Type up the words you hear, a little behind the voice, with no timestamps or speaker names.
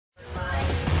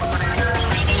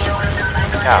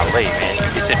Golly, man, you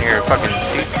be sitting here fucking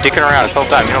dicking around this whole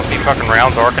time. You don't see fucking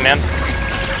rounds arcing in?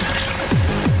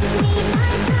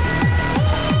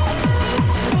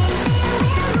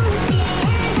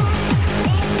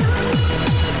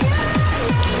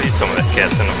 Please tell me that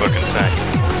cat's in the fucking tank.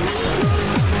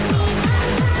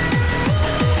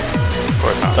 Of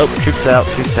course not. Oh, troops out,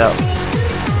 troops out.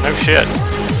 No shit.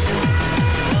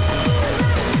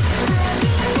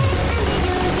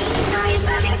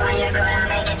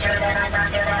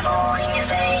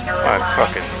 I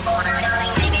fucking...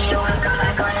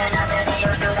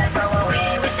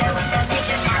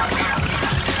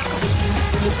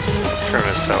 Trim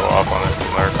is so off on this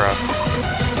aircraft.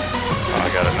 Oh, I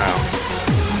got it now.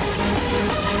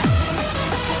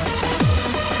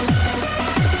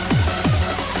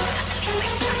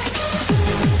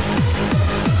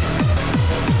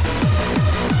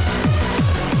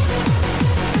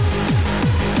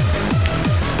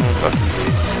 Fuck you,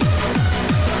 dude.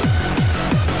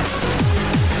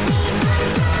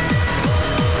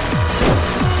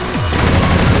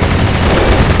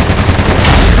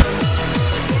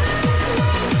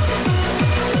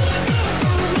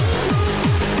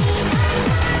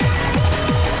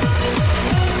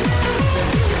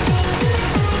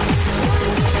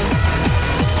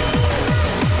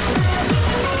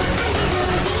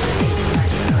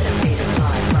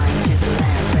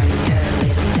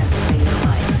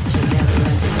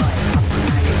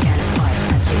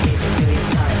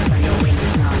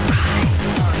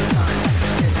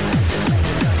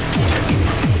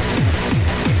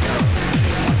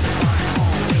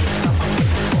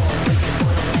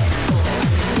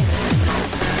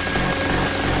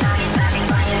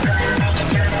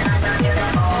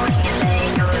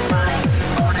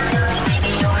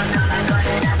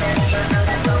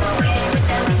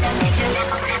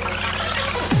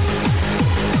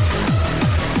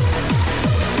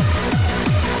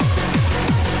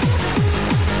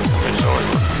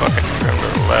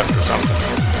 Left or something.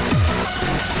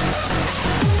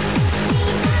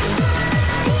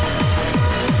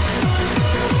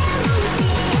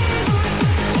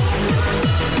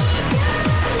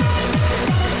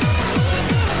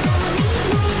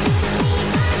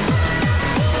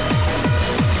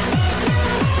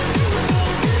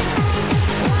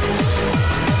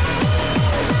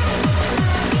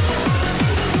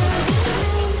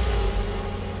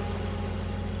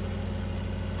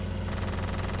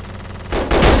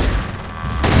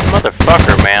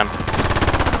 Motherfucker, man.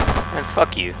 Man,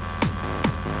 fuck you.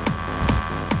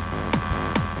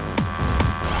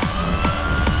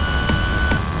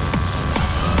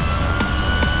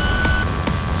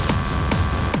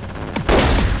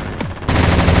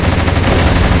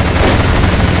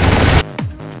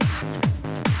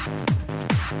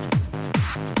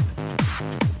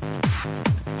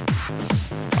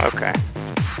 Okay.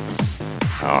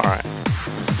 Alright.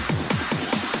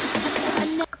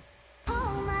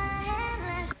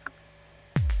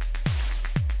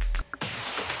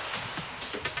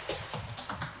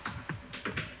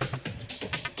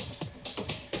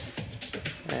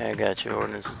 Yeah, I got your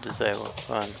ordinance is disabled.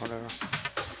 Fine, whatever.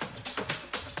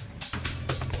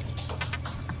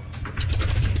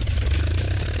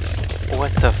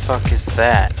 What the fuck is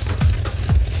that?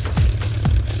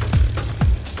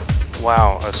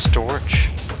 Wow, a storch?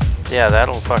 Yeah,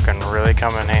 that'll fucking really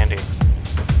come in handy.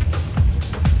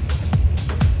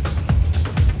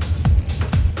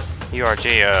 URG,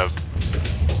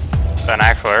 an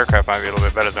actual aircraft might be a little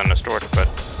bit better than a storch, but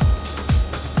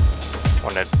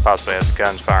one that possibly has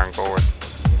guns firing forward.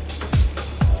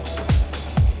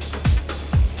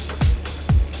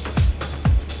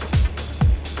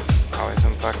 Always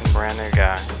some fucking brand new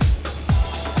guy.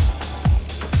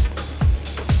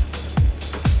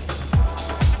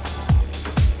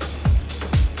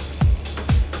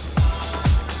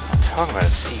 I'm talking about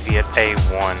a CV at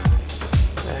A1.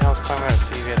 What the hell's talking about a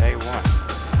CV at A1?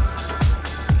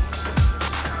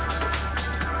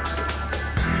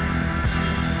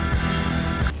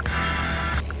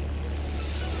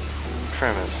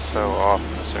 Trim is so off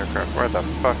in this aircraft. Where the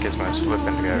fuck is my slip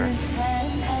indicator?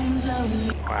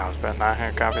 Wow, it's about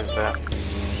 900 copies of that.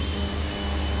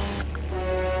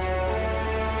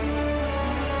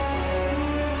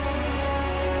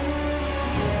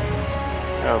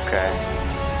 Okay.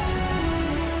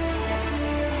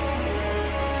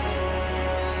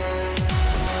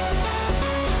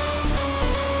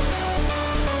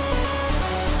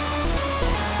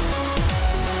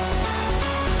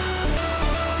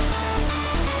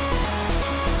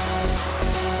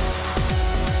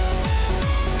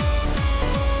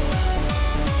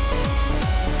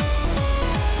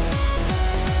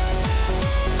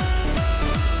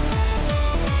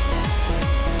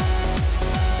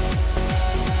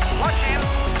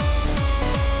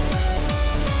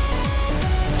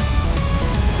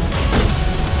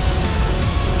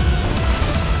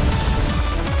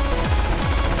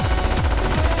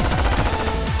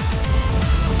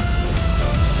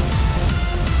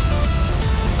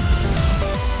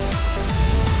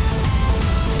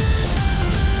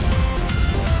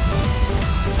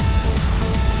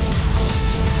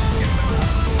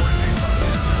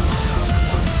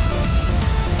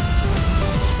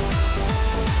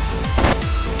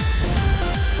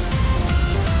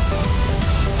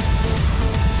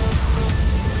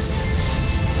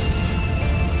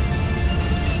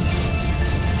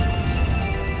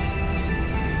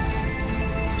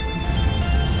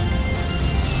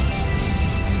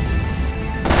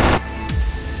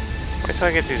 till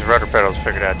I get these rudder pedals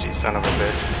figured out, you son of a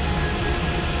bitch.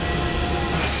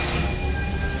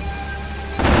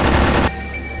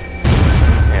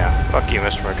 Yeah, fuck you,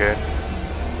 Mr. McGood.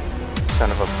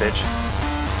 Son of a bitch.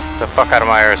 Get the fuck out of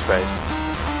my airspace.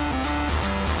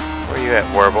 Where you at,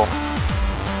 Warble?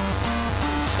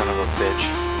 You son of a bitch.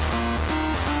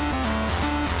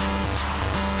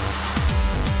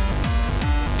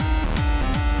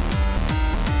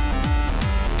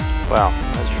 Wow,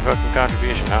 that's your fucking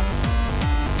contribution, huh?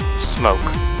 Smoke.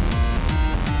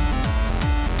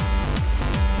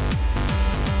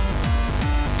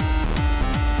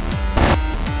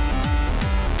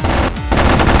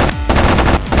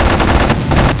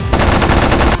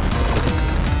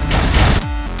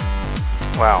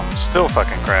 Wow, still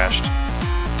fucking crashed.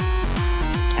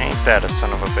 Ain't that a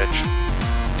son of a bitch.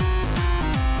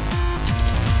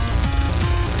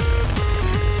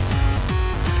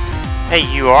 Hey,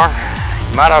 you are.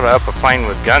 You might ought to up a plane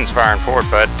with guns firing forward,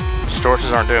 but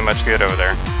torches aren't doing much good over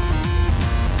there.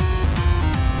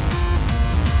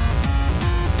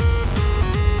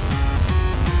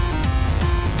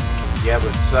 Yeah,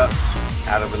 but subs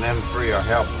out of an M3 are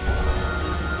helpful.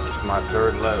 It's my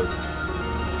third load.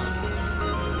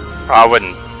 I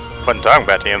wasn't talking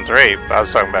about the M3, but I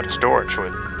was talking about the storage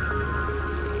with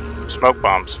smoke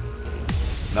bombs.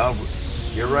 No,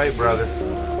 you're right, brother.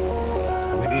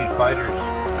 We need fighters.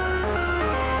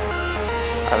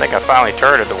 I think I finally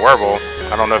turreted the Warble.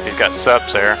 I don't know if he's got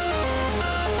subs there.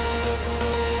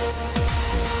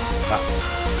 I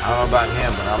don't know about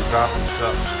him, but I'm dropping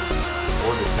subs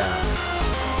for the town.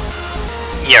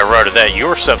 Yeah, rotor that.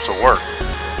 Your subs will work.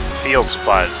 Field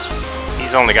supplies.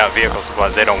 He's only got vehicle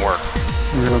supplies. They don't work.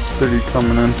 We got city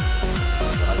coming in.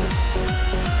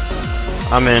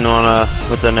 I'm in on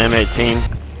with an M18.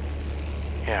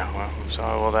 Yeah, well, so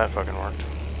well that fucking worked.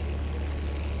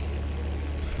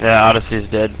 Yeah, Odyssey's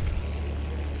dead.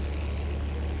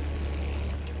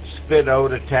 Spit over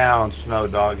to town, Snow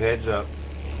Dog. Heads up.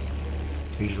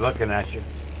 He's looking at you.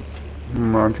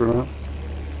 Roger that.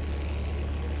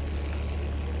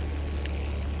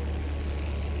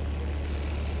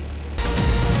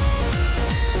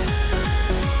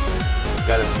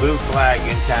 Got a blue flag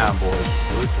in town, boys.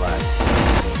 Blue flag.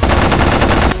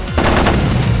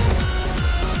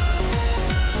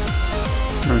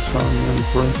 I saw him in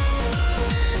front.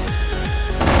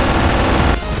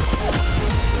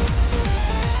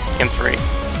 M3.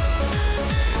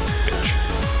 Bitch.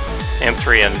 M3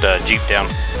 and Jeep down.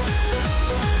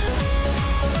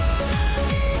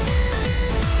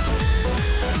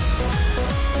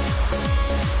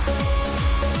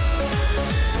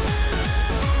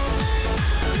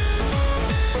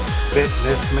 Spit,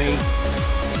 lift me.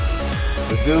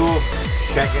 The duel,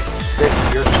 check it. Spit,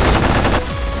 your seat.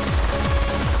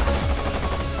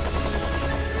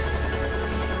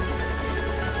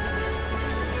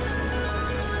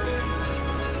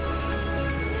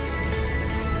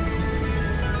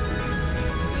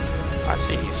 I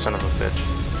see you, son of a bitch.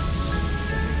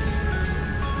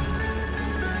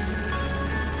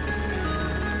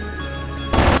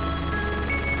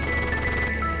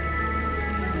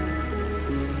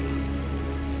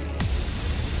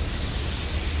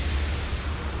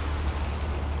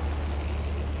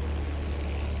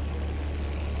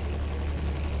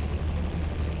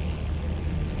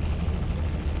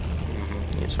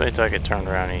 Just wait till I get turned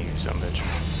around and you son of a bitch.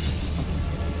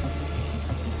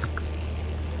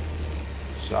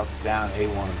 Suck down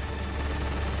A1.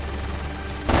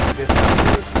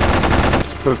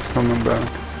 Spit's coming back.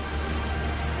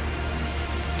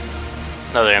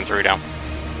 Another M3 down.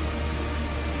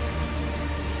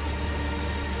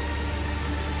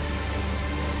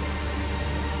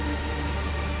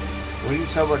 We need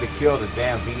somebody to kill the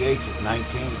damn VH at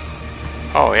 19.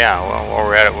 Oh yeah, well while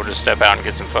we're at it, we'll just step out and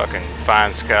get some fucking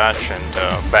fine scotch and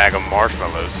a bag of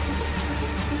marshmallows.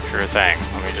 Sure thing.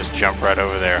 Let me just jump right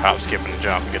over there, hop, skip, and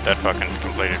jump, and get that fucking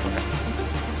completed.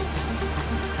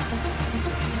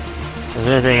 Is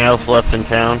there anything else left in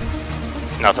town?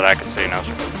 Not that I can see, no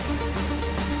sir.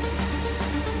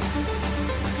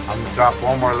 I'm gonna drop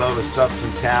one more load of subs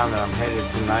in town and I'm headed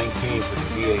to 19 for the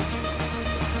VH.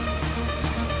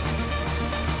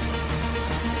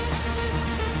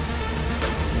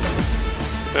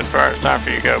 Spitfire, it's time for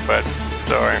you to go, bud.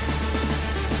 Sorry.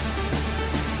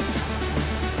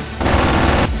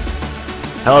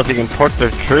 Hell, if you can port their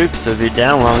troops, they'd be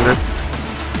down longer. I'm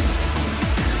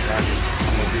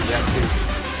gonna do that too.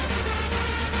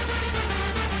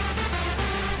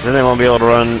 Then they won't be able to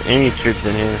run any troops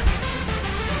in here.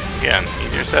 Again,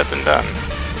 easier said than done.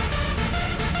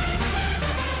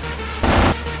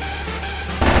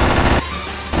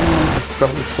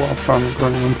 Belly flopped on the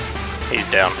ground. He's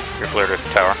down. You're clear to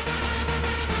tower.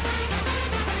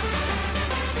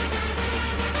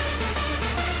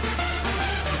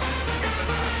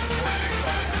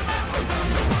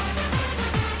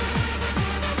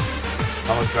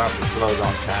 I'm gonna drop the float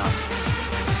on town.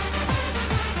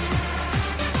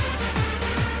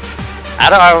 How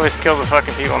do I always kill the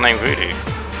fucking people named Voodoo?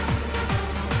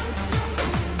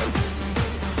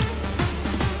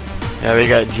 Yeah, we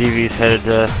got GVs headed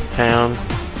to town.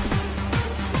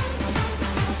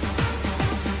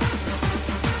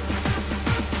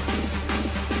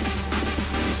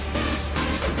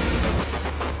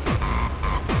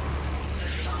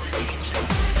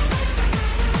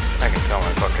 I can tell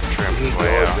my fucking trim He is way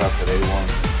goes out. up at A1.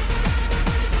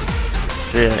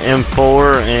 Yeah,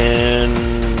 M4 and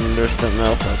there's something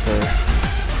else out there.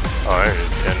 Oh, there it is.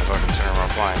 Dead in the fucking center of my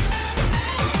plane.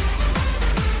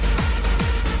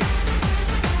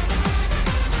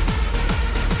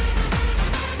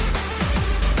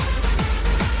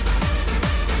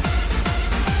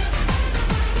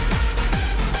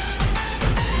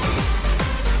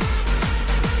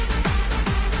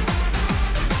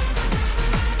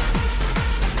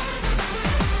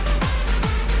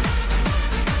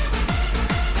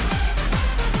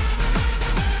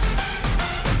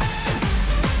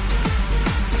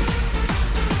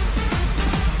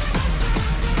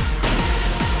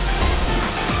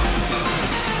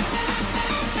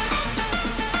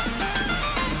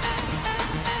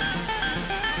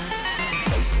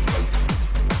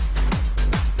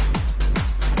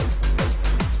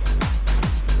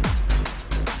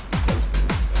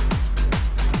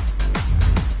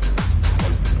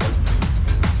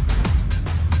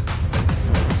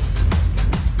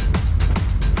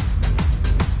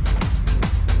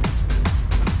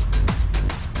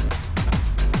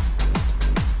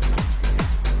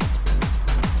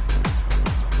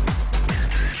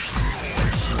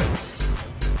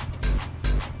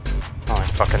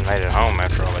 Fucking made it home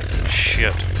after all that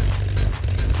shit.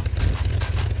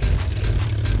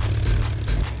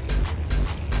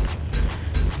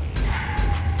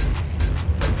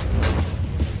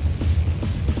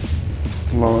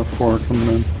 Low F4 coming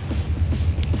in.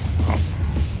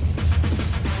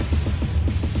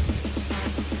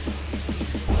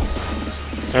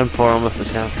 M4 almost to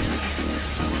town.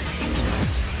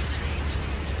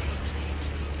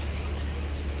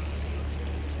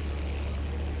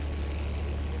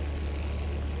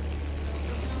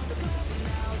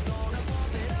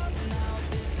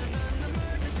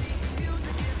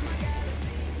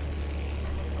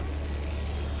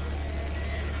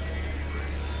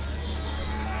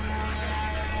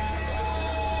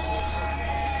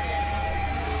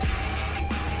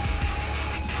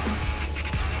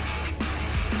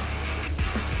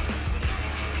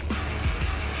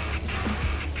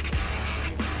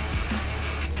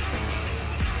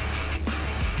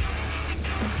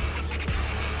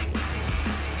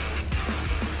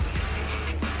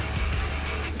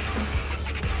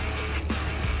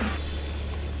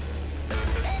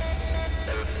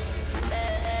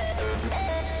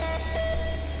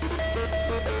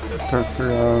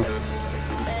 Texter,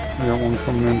 we got one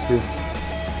coming in too.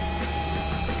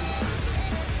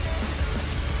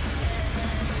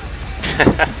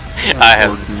 I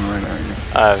have Working right at you.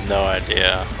 I have no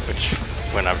idea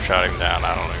when I've shot him down.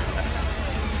 I don't even know.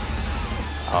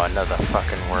 Oh, another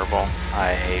fucking Werble.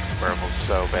 I hate Werbles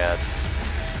so bad.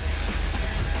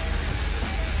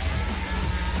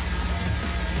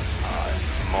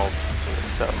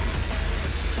 Multitudes of them.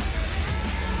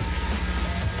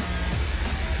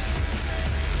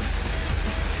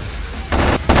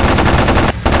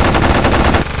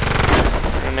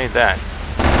 I don't need that.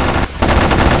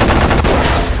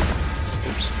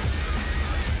 Oops.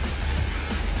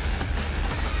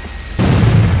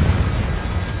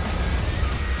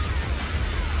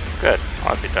 Good.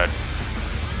 Aussie died.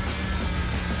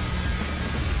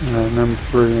 An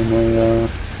M3 and a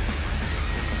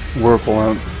Whirlpool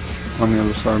out on the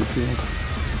other side of the field.